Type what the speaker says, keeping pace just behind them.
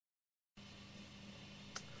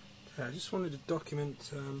Okay, I just wanted to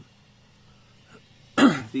document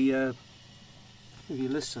if you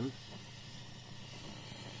listen.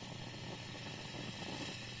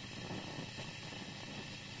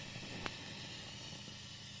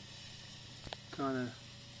 Kind of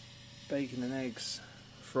bacon and eggs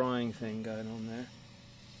frying thing going on there,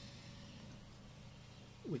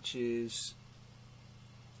 which is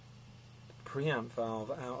the preamp valve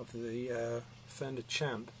out of the Fender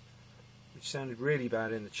Champ, which sounded really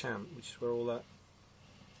bad in the Champ, which is where all that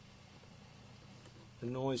the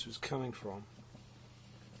noise was coming from.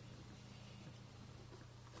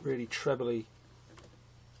 Really trebly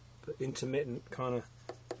but intermittent kind of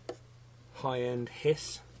high-end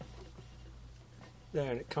hiss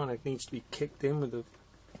there, and it kind of needs to be kicked in with the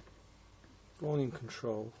volume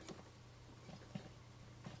control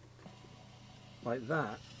like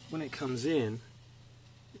that. When it comes in,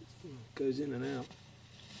 it goes in and out,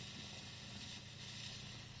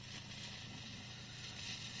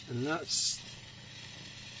 and that's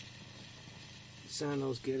the sound I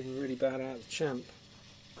was getting really bad out of the Champ.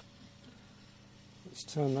 Let's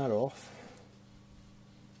turn that off.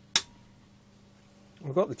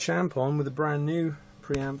 I've got the Champ on with a brand new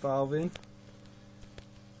preamp valve in.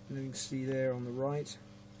 And you can see there on the right,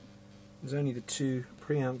 there's only the two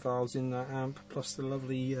preamp valves in that amp, plus the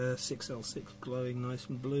lovely 6L6 glowing nice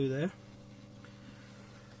and blue there.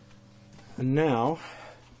 And now,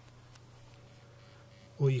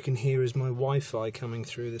 all you can hear is my Wi-Fi coming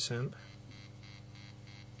through this amp,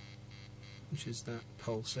 which is that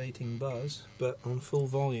pulsating buzz, but on full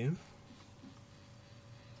volume.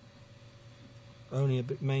 Only a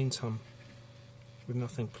bit mains hum with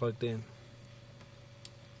nothing plugged in,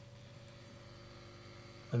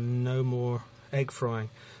 and no more egg frying.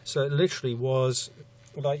 So it literally was,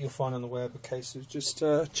 like you'll find on the web, a case of just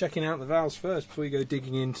checking out the valves first before you go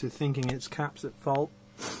digging into thinking it's caps at fault.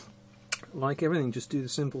 Like everything, just do the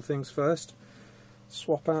simple things first.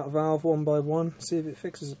 Swap out a valve one by one, see if it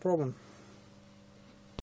fixes the problem.